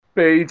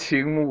悲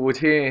情母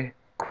亲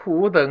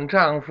苦等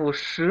丈夫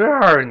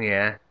12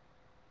年，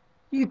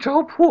一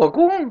朝破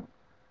功，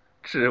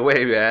只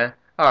为圆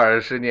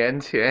20年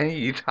前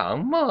一场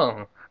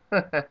梦。